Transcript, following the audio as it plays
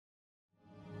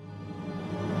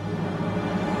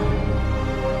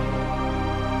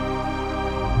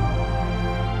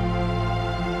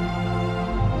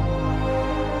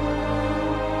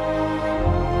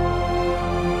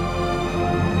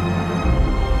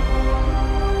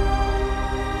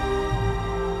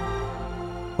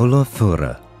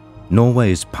Ulla-Førre,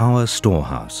 Norway's power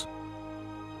storehouse.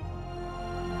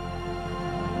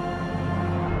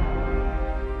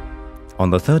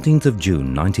 On the 13th of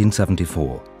June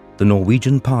 1974, the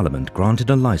Norwegian Parliament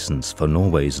granted a license for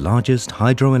Norway's largest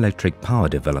hydroelectric power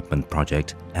development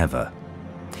project ever.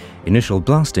 Initial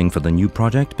blasting for the new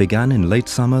project began in late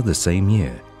summer the same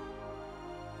year.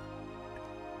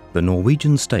 The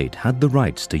Norwegian state had the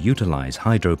rights to utilize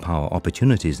hydropower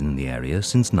opportunities in the area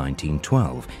since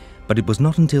 1912, but it was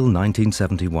not until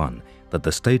 1971 that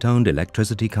the state-owned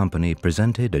electricity company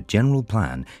presented a general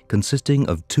plan consisting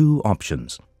of two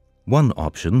options. One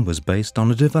option was based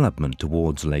on a development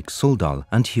towards Lake Suldal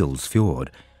and Ulla-Førre,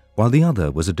 while the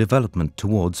other was a development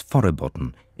towards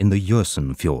Forrebotn in the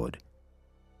Jøsen fjord.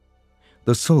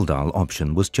 The Suldal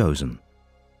option was chosen.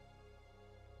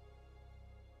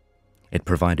 It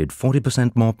provided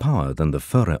 40% more power than the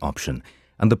Førre option,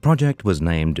 and the project was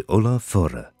named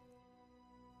Ulla-Førre.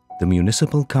 The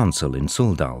municipal council in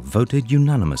Suldal voted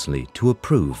unanimously to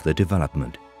approve the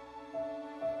development.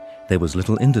 There was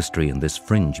little industry in this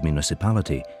fringe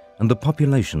municipality, and the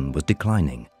population was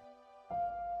declining.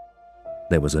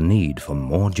 There was a need for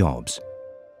more jobs.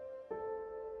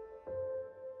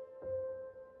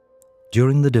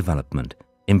 During the development,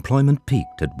 employment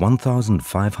peaked at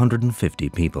 1,550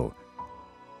 people.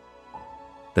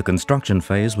 The construction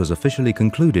phase was officially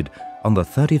concluded on the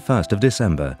 31st of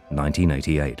December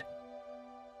 1988.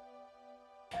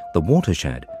 The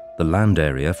Watershed, the land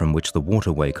area from which the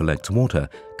waterway collects water,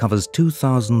 covers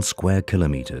 2,000 square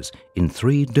kilometers in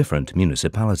 3 different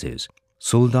municipalities: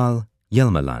 Suldal,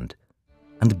 Hjelmeland,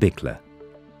 and Bykle.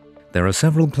 There are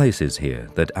several places here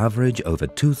that average over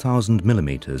 2,000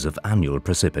 millimeters of annual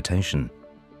precipitation.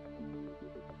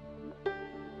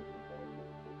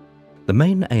 The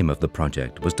main aim of the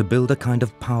project was to build a kind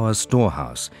of power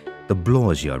storehouse, the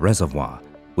Blåsjø Reservoir,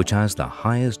 which has the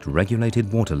highest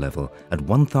regulated water level at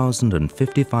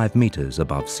 1,055 meters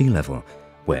above sea level,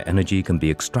 where energy can be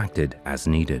extracted as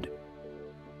needed.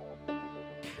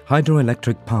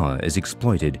 Hydroelectric power is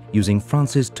exploited using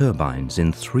Francis turbines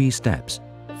in 3 steps.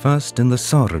 First in the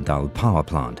Sørdal power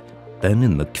plant, then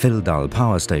in the Kvildal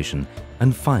power station,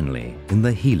 and finally in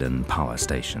the Helan power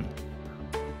station.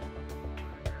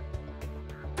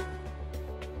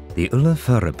 The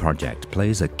Ulla-Førre project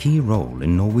plays a key role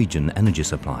in Norwegian energy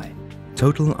supply.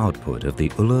 Total output of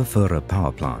the Ulla-Førre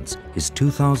power plants is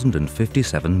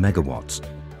 2,057 megawatts,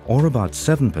 or about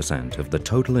 7% of the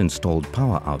total installed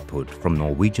power output from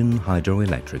Norwegian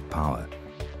hydroelectric power.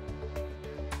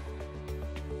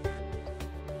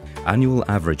 Annual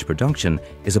average production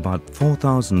is about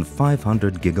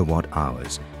 4,500 gigawatt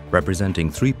hours, representing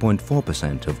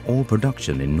 3.4% of all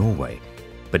production in Norway,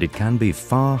 but it can be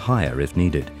far higher if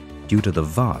needed, due to the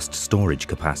vast storage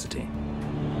capacity.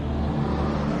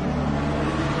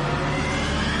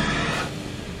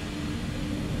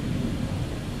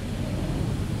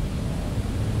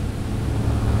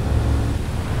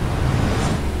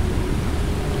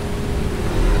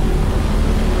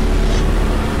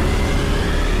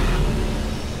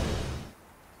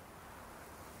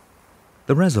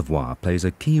 The reservoir plays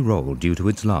a key role due to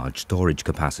its large storage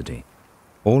capacity.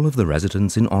 All of the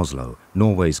residents in Oslo,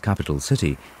 Norway's capital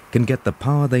city, can get the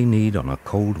power they need on a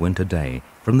cold winter day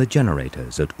from the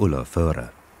generators at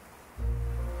Ulla-Førre.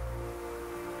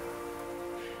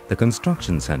 The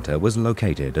construction center was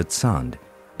located at Sand,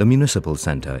 the municipal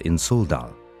center in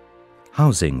Suldal.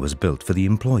 Housing was built for the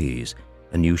employees.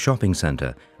 A new shopping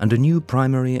center and a new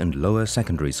primary and lower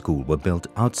secondary school were built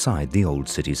outside the old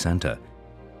city center.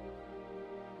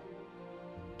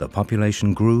 The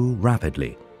population grew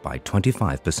rapidly by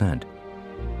 25%.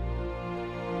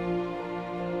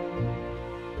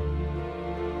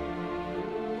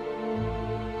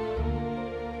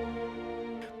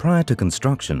 Prior to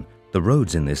construction, the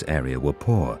roads in this area were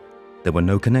poor. There were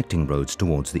no connecting roads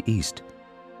towards the east.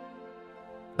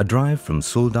 A drive from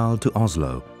Suldal to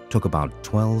Oslo took about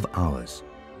 12 hours.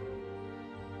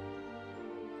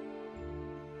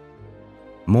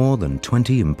 More than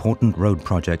 20 important road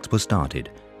projects were started,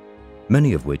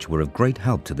 many of which were of great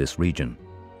help to this region.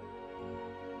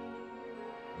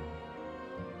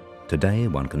 Today,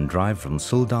 one can drive from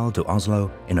Suldal to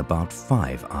Oslo in about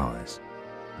 5 hours.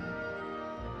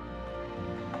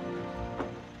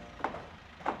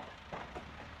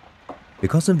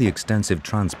 Because of the extensive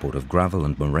transport of gravel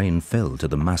and moraine fill to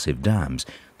the massive dams,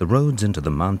 the roads into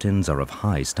the mountains are of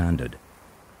high standard.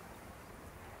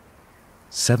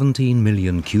 17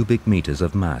 million cubic meters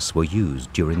of mass were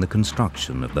used during the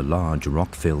construction of the large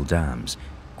rock-fill dams,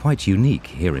 quite unique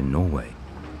here in Norway.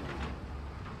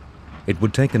 It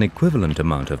would take an equivalent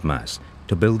amount of mass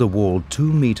to build a wall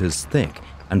 2 meters thick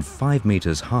and 5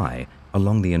 meters high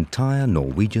along the entire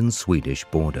Norwegian-Swedish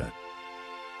border.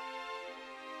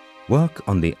 Work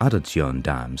on the Ulla-Førre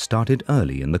Dam started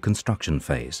early in the construction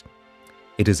phase.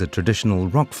 It is a traditional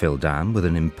rock-fill dam with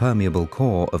an impermeable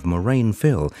core of moraine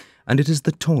fill, and it is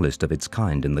the tallest of its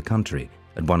kind in the country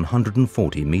at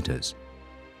 140 meters.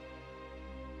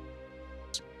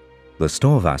 The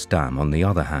Storehouse Dam, on the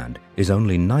other hand, is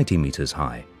only 90 meters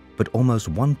high, but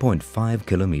almost 1.5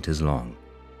 kilometers long.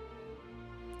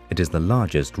 It is the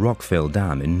largest rock-fill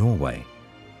dam in Norway.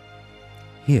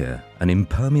 Here, an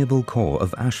impermeable core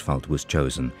of asphalt was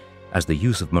chosen, as the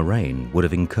use of moraine would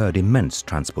have incurred immense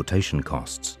transportation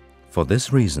costs. For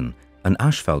this reason, an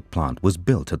asphalt plant was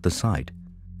built at the site.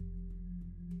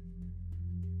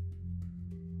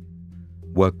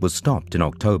 Work was stopped in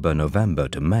October-November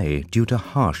to May due to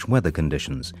harsh weather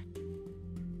conditions.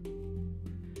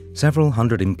 Several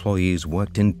hundred employees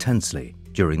worked intensely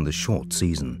during the short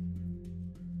season.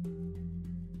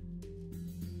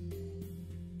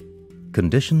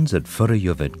 Conditions at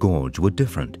Ulla-Førre Gorge were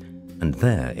different, and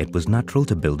there it was natural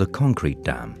to build a concrete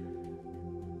dam.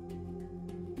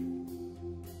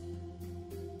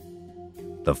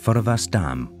 The Ulla-Førre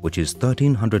Dam, which is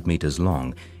 1,300 meters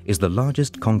long, is the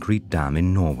largest concrete dam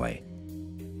in Norway.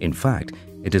 In fact,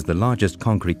 it is the largest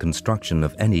concrete construction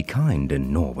of any kind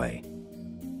in Norway.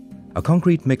 A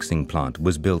concrete mixing plant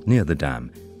was built near the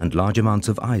dam, and large amounts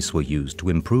of ice were used to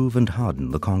improve and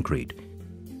harden the concrete.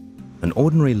 An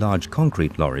ordinary large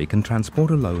concrete lorry can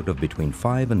transport a load of between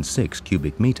 5 and 6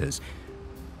 cubic meters.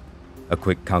 A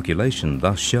quick calculation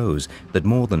thus shows that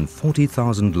more than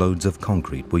 40,000 loads of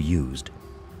concrete were used.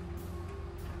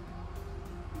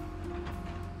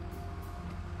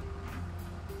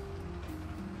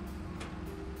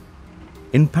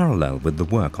 In parallel with the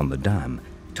work on the dam,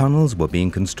 tunnels were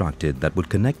being constructed that would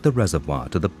connect the reservoir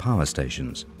to the power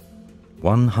stations.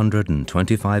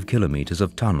 125 kilometers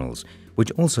of tunnels,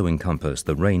 which also encompass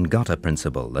the rain gutter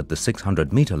principle at the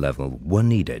 600-meter level, were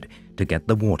needed to get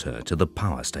the water to the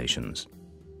power stations.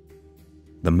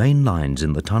 The main lines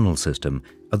in the tunnel system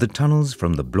are the tunnels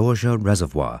from the Blåsjø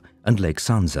Reservoir and Lake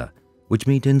Sansa, which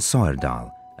meet in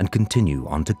Sørdal and continue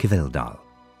on to Kveldal.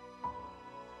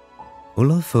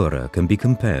 Ulla-Førre can be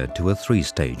compared to a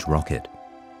 3-stage rocket.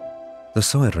 The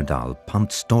Sørdal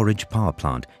pumped storage power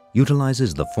plant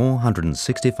utilizes the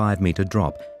 465-meter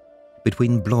drop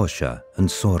between Blåsjø and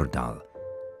Sørdal.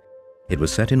 It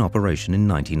was set in operation in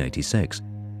 1986.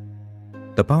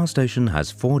 The power station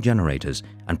has 4 generators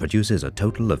and produces a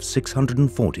total of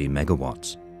 640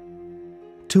 megawatts.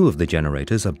 2 of the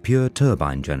generators are pure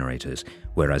turbine generators,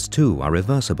 whereas 2 are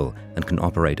reversible and can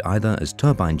operate either as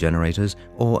turbine generators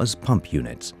or as pump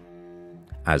units.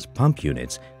 As pump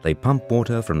units, they pump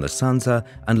water from the Sansa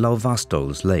and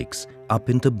Lauvastol's lakes up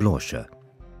into Blåsjø.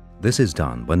 This is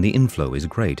done when the inflow is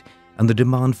great and the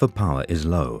demand for power is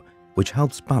low, which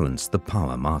helps balance the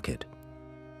power market.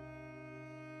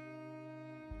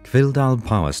 Kveldal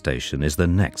Power Station is the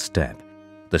next step.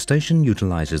 The station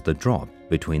utilizes the drop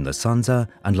between the Sansa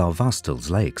and Lauvastol's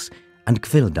lakes and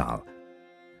Kveldal,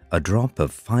 a drop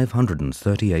of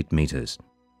 538 meters.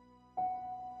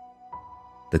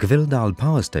 The Kveldal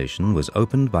Power Station was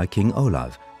opened by King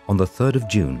Olav on the 3rd of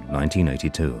June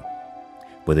 1982.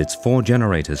 With its 4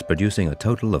 generators producing a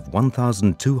total of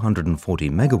 1,240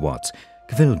 megawatts,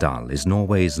 Kveldal is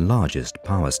Norway's largest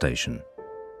power station.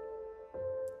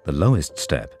 The lowest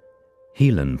step,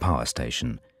 Helan Power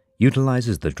Station,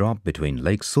 utilizes the drop between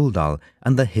Lake Suldal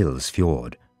and the Hills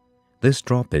Fjord. This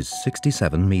drop is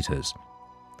 67 meters.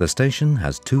 The station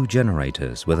has 2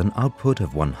 generators with an output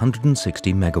of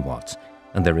 160 megawatts,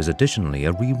 and there is additionally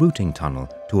a rerouting tunnel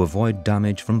to avoid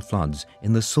damage from floods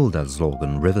in the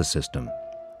Suldalslågen river system,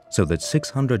 so that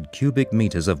 600 cubic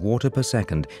meters of water per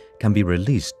second can be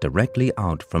released directly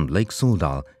out from Lake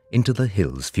Suldal into the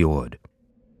Hills Fjord.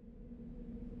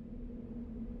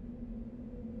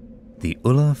 The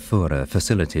Ulla-Førre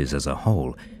facilities as a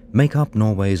whole make up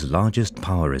Norway's largest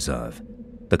power reserve.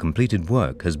 The completed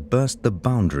work has burst the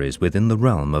boundaries within the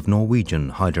realm of Norwegian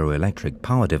hydroelectric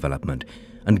power development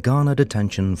and garnered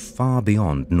attention far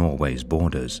beyond Norway's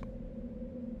borders.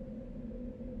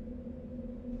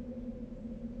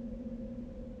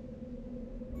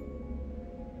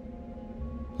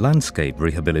 Landscape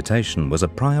rehabilitation was a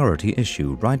priority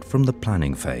issue right from the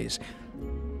planning phase.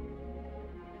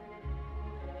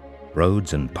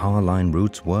 Roads and power line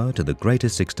routes were, to the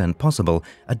greatest extent possible,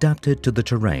 adapted to the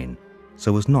terrain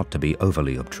so as not to be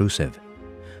overly obtrusive.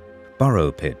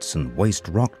 Burrow pits and waste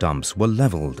rock dumps were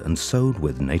leveled and sowed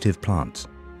with native plants.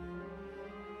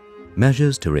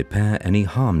 Measures to repair any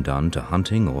harm done to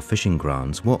hunting or fishing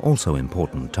grounds were also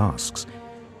important tasks.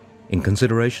 In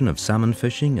consideration of salmon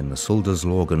fishing in the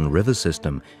Suldalslågen river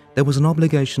system, there was an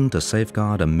obligation to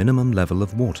safeguard a minimum level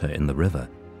of water in the river.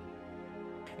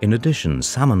 In addition,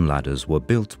 salmon ladders were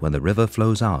built where the river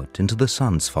flows out into the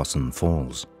Sandsfossen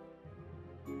Falls.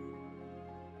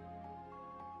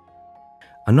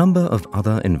 A number of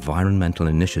other environmental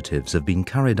initiatives have been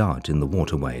carried out in the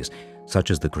waterways,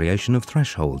 such as the creation of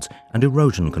thresholds and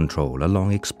erosion control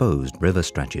along exposed river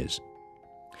stretches.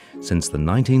 Since the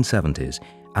 1970s,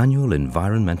 annual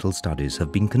environmental studies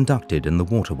have been conducted in the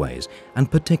waterways and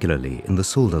particularly in the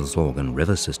Suldalslågen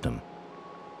river system.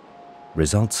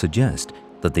 Results suggest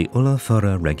that the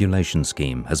Ulla-Førre regulation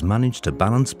scheme has managed to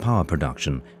balance power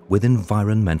production with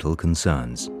environmental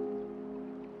concerns.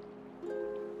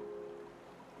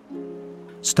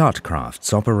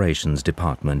 Statkraft's operations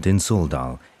department in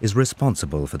Suldal is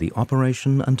responsible for the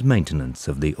operation and maintenance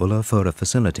of the Ulla-Førre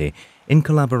facility in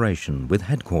collaboration with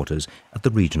headquarters at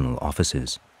the regional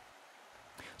offices.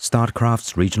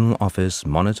 Statkraft's regional office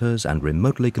monitors and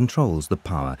remotely controls the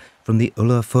power from the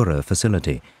Ulla-Førre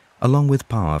facility, along with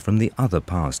power from the other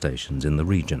power stations in the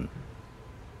region.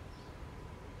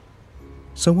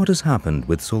 So what has happened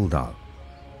with Suldal?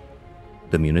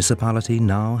 The municipality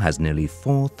now has nearly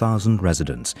 4,000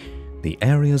 residents. The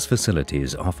area's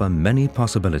facilities offer many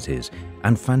possibilities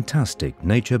and fantastic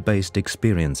nature-based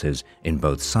experiences in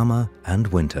both summer and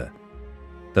winter.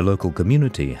 The local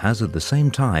community has at the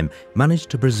same time managed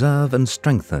to preserve and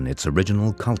strengthen its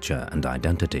original culture and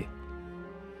identity.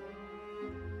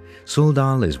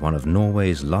 Suldal is one of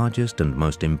Norway's largest and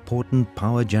most important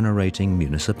power-generating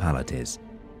municipalities.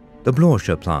 The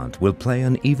Blåsjø plant will play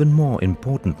an even more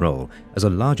important role as a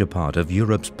larger part of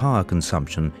Europe's power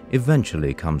consumption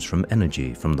eventually comes from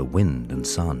energy from the wind and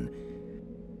sun.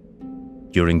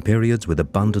 During periods with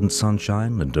abundant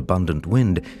sunshine and abundant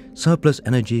wind, surplus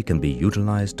energy can be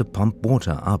utilized to pump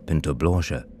water up into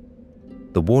Blåsjø.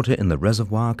 The water in the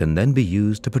reservoir can then be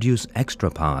used to produce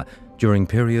extra power during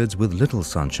periods with little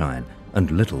sunshine and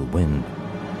little wind.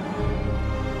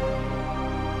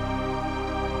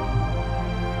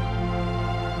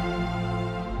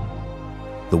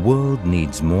 The world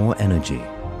needs more energy,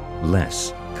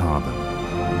 less carbon.